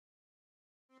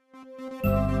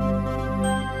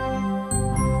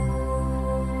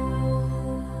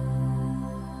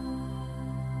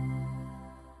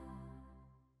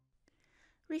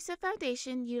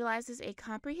RISAFoundation utilizes a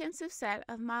comprehensive set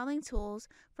of modeling tools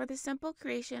for the simple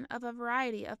creation of a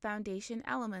variety of foundation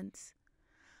elements.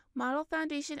 Model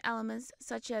foundation elements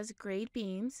such as grade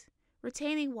beams,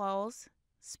 retaining walls,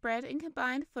 spread and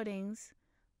combined footings,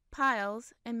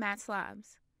 piles, and mat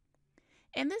slabs.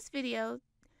 In this video,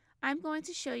 I'm going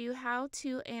to show you how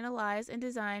to analyze and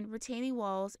design retaining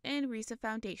walls in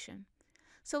RISAFoundation.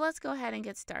 So let's go ahead and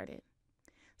get started.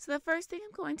 So the first thing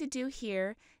I'm going to do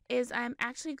here is I'm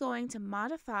actually going to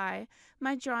modify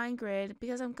my drawing grid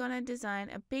because I'm going to design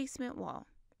a basement wall.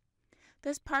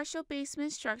 This partial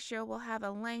basement structure will have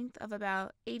a length of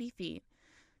about 80 feet.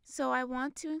 So I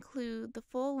want to include the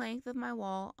full length of my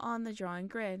wall on the drawing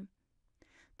grid.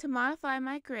 To modify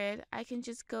my grid, I can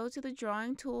just go to the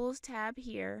Drawing Tools tab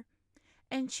here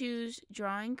and choose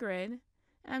Drawing Grid.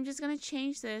 And I'm just going to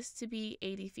change this to be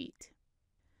 80 feet.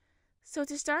 So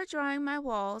to start drawing my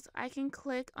walls, I can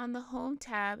click on the Home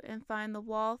tab and find the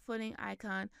wall footing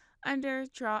icon under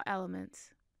Draw Elements.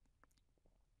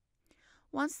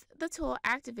 Once the tool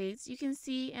activates, you can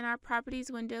see in our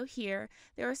Properties window here,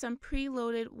 there are some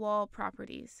preloaded wall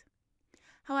properties.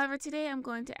 However, today I'm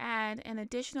going to add an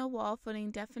additional wall footing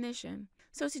definition.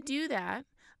 So to do that,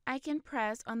 I can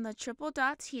press on the triple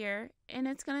dots here, and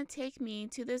it's going to take me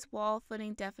to this wall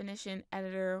footing definition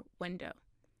editor window.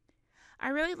 I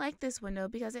really like this window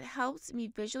because it helps me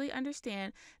visually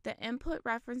understand the input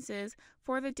references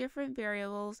for the different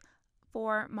variables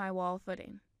for my wall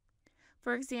footing.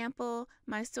 For example,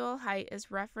 my soil height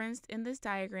is referenced in this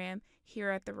diagram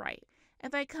here at the right.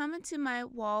 If I come into my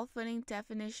wall footing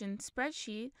definition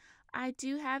spreadsheet, I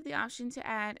do have the option to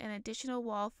add an additional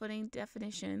wall footing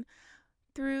definition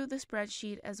through the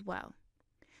spreadsheet as well.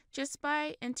 Just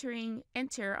by entering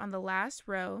Enter on the last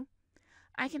row,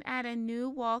 I can add a new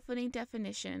wall footing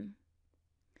definition.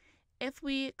 If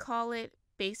we call it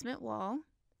basement wall,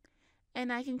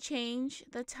 and I can change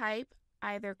the type,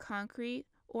 either concrete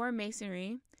or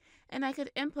masonry, and I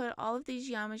could input all of these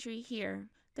geometry here.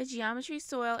 The geometry,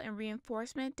 soil, and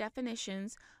reinforcement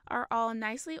definitions are all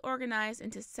nicely organized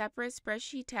into separate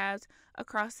spreadsheet tabs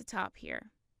across the top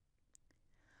here.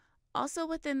 Also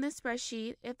within the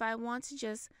spreadsheet, if I want to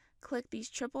just click these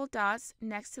triple dots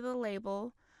next to the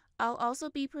label, I'll also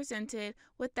be presented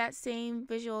with that same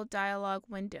visual dialog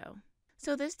window.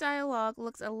 So this dialog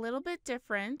looks a little bit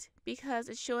different because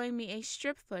it's showing me a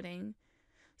strip footing.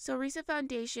 So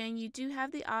RISAFoundation, you do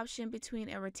have the option between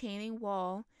a retaining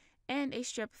wall and a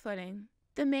strip footing.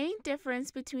 The main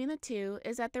difference between the two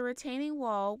is that the retaining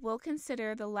wall will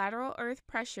consider the lateral earth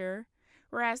pressure,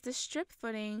 whereas the strip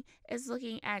footing is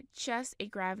looking at just a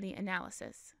gravity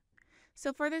analysis.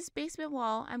 So for this basement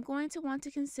wall, I'm going to want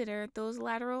to consider those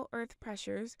lateral earth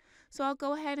pressures, so I'll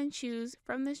go ahead and choose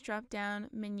from this drop-down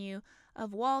menu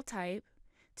of wall type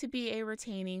to be a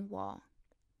retaining wall.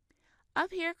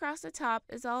 Up here across the top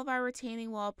is all of our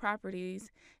retaining wall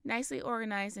properties nicely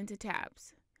organized into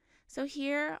tabs. So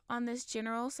here on this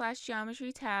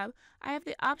General/Geometry tab, I have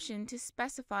the option to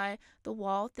specify the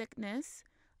wall thickness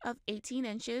of 18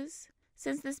 inches.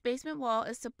 Since this basement wall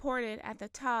is supported at the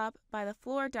top by the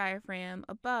floor diaphragm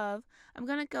above, I'm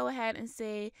going to go ahead and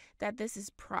say that this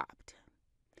is propped.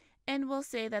 And we'll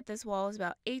say that this wall is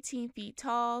about 18 feet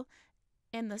tall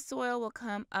and the soil will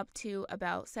come up to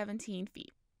about 17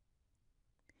 feet.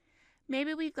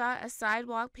 Maybe we've got a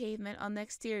sidewalk pavement on the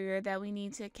exterior that we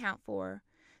need to account for,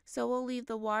 so we'll leave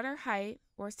the water height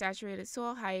or saturated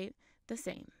soil height the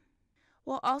same.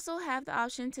 We'll also have the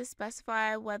option to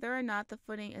specify whether or not the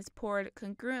footing is poured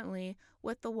congruently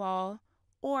with the wall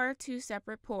or two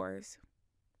separate pours.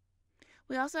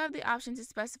 We also have the option to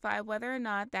specify whether or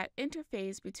not that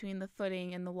interface between the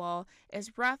footing and the wall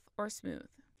is rough or smooth.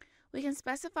 We can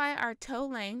specify our toe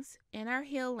lengths and our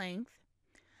heel length.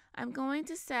 I'm going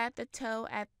to set the toe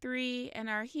at 3 and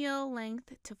our heel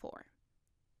length to 4.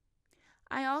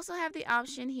 I also have the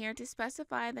option here to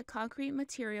specify the concrete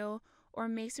material or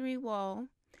masonry wall,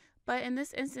 but in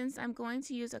this instance I'm going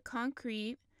to use a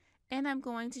concrete and I'm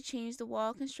going to change the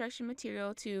wall construction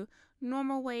material to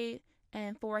normal weight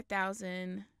and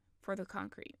 4,000 for the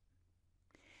concrete.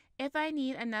 If I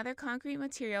need another concrete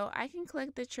material, I can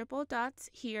click the triple dots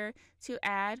here to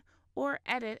add or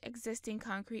edit existing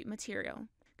concrete material.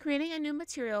 Creating a new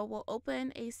material will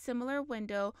open a similar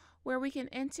window where we can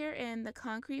enter in the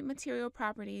concrete material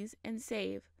properties and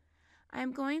save.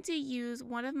 I'm going to use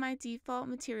one of my default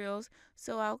materials,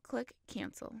 so I'll click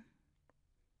Cancel.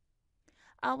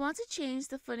 I'll want to change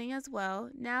the footing as well.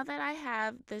 Now that I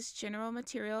have this general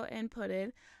material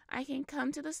inputted, I can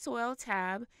come to the Soil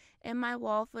tab in my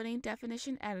wall footing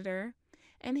definition editor,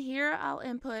 and here I'll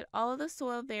input all of the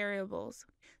soil variables.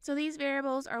 So these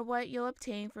variables are what you'll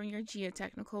obtain from your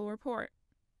geotechnical report.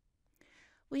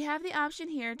 We have the option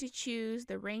here to choose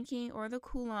the ranking or the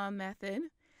Coulomb method.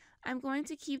 I'm going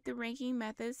to keep the ranking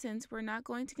method since we're not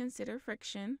going to consider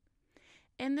friction.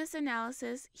 In this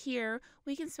analysis here,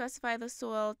 we can specify the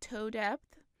soil toe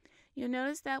depth. You'll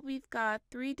notice that we've got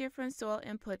 3 different soil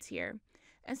inputs here,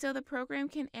 and so the program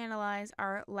can analyze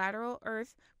our lateral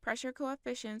earth pressure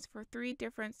coefficients for 3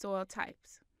 different soil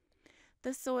types.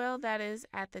 The soil that is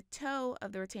at the toe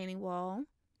of the retaining wall,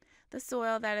 the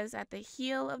soil that is at the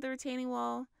heel of the retaining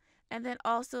wall, and then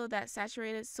also that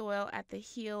saturated soil at the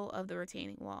heel of the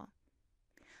retaining wall.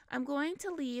 I'm going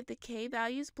to leave the K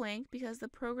values blank because the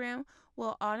program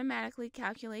will automatically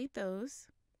calculate those.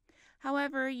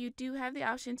 However, you do have the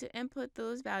option to input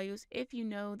those values if you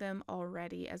know them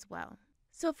already as well.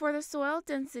 So for the soil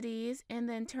densities and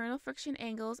the internal friction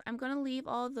angles, I'm going to leave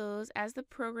all those as the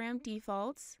program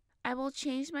defaults. I will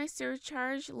change my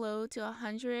surcharge load to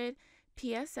 100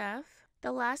 PSF.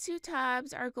 The last 2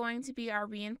 tabs are going to be our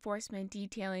reinforcement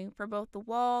detailing for both the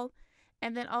wall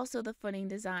and then also the footing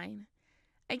design.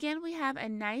 Again, we have a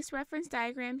nice reference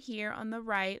diagram here on the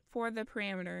right for the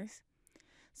parameters.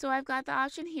 So I've got the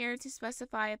option here to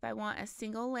specify if I want a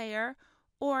single layer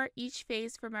or each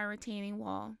face for my retaining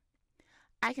wall.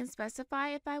 I can specify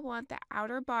if I want the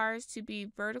outer bars to be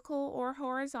vertical or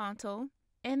horizontal.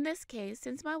 In this case,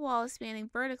 since my wall is spanning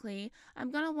vertically,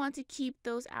 I'm going to want to keep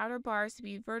those outer bars to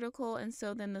be vertical, and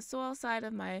so then the soil side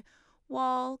of my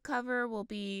wall cover will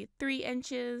be 3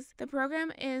 inches. The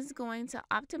program is going to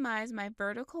optimize my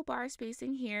vertical bar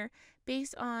spacing here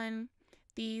based on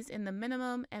these in the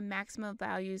minimum and maximum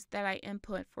values that I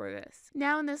input for this.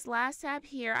 Now in this last tab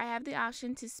here, I have the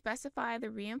option to specify the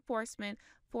reinforcement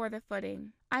for the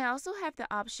footing. I also have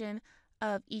the option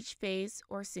of each face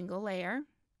or single layer.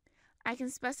 I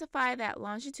can specify that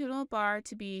longitudinal bar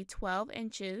to be 12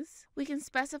 inches. We can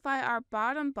specify our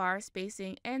bottom bar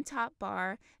spacing and top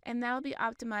bar, and that will be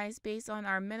optimized based on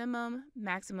our minimum,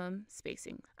 maximum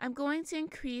spacing. I'm going to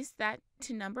increase that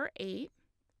to number 8.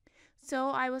 So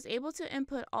I was able to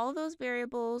input all those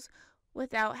variables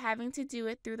without having to do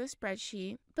it through the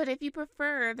spreadsheet. But if you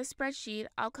prefer the spreadsheet,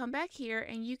 I'll come back here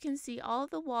and you can see all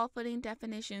of the wall footing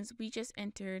definitions we just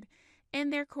entered in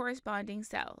their corresponding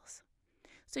cells.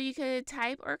 So you could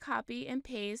type or copy and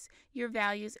paste your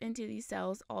values into these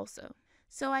cells also.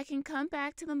 So I can come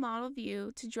back to the model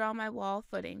view to draw my wall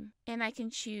footing, and I can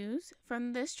choose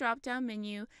from this drop-down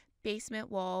menu basement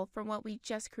wall from what we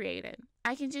just created.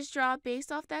 I can just draw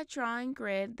based off that drawing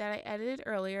grid that I edited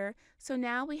earlier, so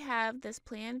now we have this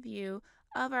plan view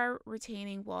of our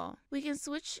retaining wall. We can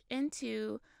switch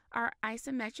into our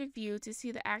isometric view to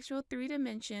see the actual 3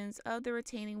 dimensions of the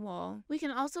retaining wall. We can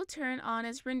also turn on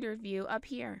its rendered view up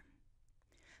here.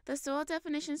 The soil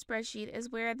definition spreadsheet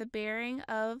is where the bearing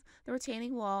of the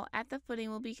retaining wall at the footing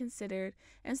will be considered,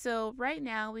 and so right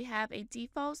now we have a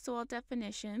default soil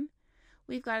definition.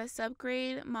 We've got a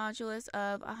subgrade modulus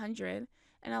of 100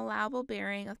 and allowable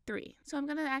bearing of 3. So I'm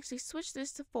going to actually switch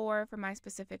this to 4 for my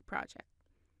specific project.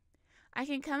 I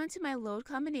can come into my load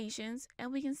combinations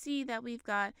and we can see that we've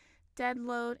got dead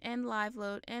load and live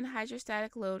load and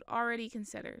hydrostatic load already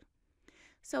considered.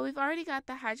 So we've already got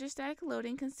the hydrostatic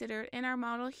loading considered in our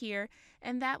model here,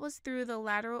 and that was through the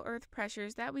lateral earth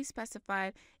pressures that we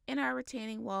specified in our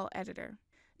retaining wall editor.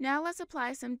 Now let's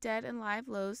apply some dead and live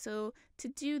loads. So to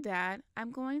do that,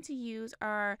 I'm going to use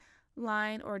our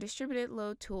line or distributed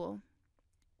load tool.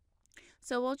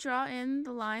 So we'll draw in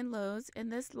the line loads,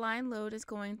 and this line load is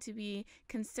going to be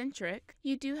concentric.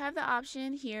 You do have the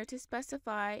option here to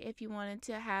specify if you wanted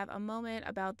to have a moment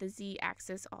about the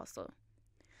z-axis also.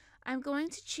 I'm going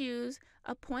to choose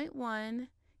a 0.1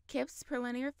 kips per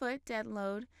linear foot dead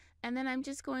load, and then I'm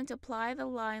just going to apply the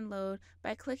line load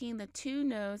by clicking the 2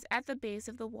 nodes at the base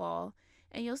of the wall,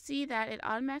 and you'll see that it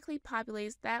automatically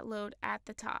populates that load at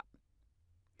the top.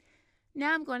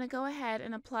 Now I'm going to go ahead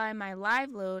and apply my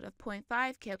live load of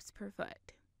 0.5 kips per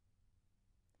foot.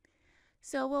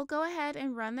 So we'll go ahead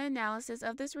and run the analysis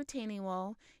of this retaining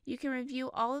wall. You can review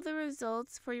all of the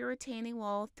results for your retaining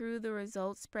wall through the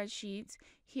results spreadsheets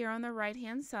here on the right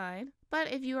hand side. But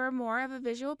if you are more of a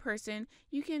visual person,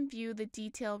 you can view the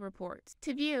detail reports.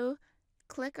 To view,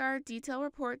 click our detail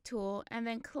report tool and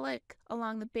then click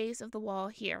along the base of the wall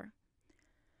here.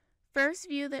 First,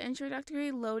 view the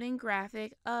introductory loading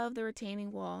graphic of the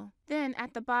retaining wall. Then,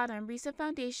 at the bottom,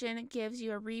 RISAFoundation gives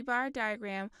you a rebar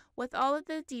diagram with all of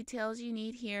the details you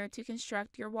need here to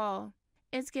construct your wall.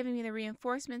 It's giving me the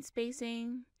reinforcement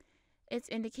spacing, it's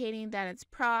indicating that it's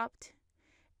propped,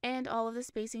 and all of the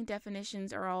spacing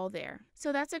definitions are all there.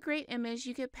 So that's a great image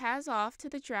you could pass off to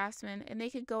the draftsman and they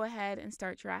could go ahead and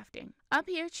start drafting. Up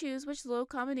here, choose which load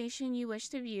combination you wish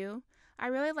to view. I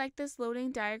really like this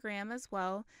loading diagram as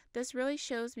well. This really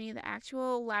shows me the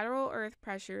actual lateral earth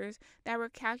pressures that were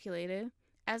calculated,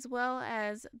 as well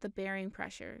as the bearing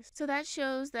pressures. So that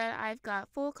shows that I've got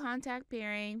full contact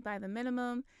bearing by the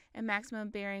minimum and maximum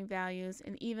bearing values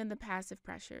and even the passive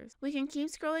pressures. We can keep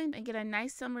scrolling and get a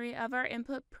nice summary of our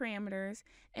input parameters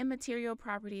and material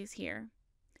properties here.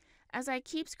 As I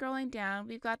keep scrolling down,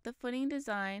 we've got the footing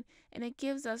design and it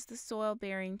gives us the soil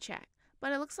bearing check.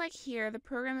 But it looks like here the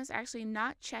program is actually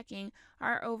not checking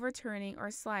our overturning or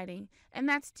sliding, and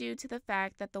that's due to the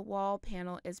fact that the wall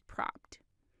panel is propped.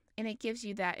 And it gives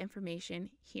you that information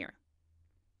here.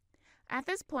 At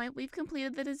this point, we've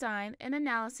completed the design and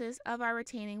analysis of our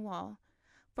retaining wall.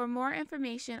 For more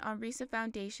information on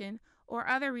RISAFoundation or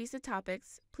other RISA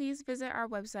topics, please visit our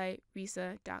website,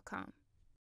 risa.com.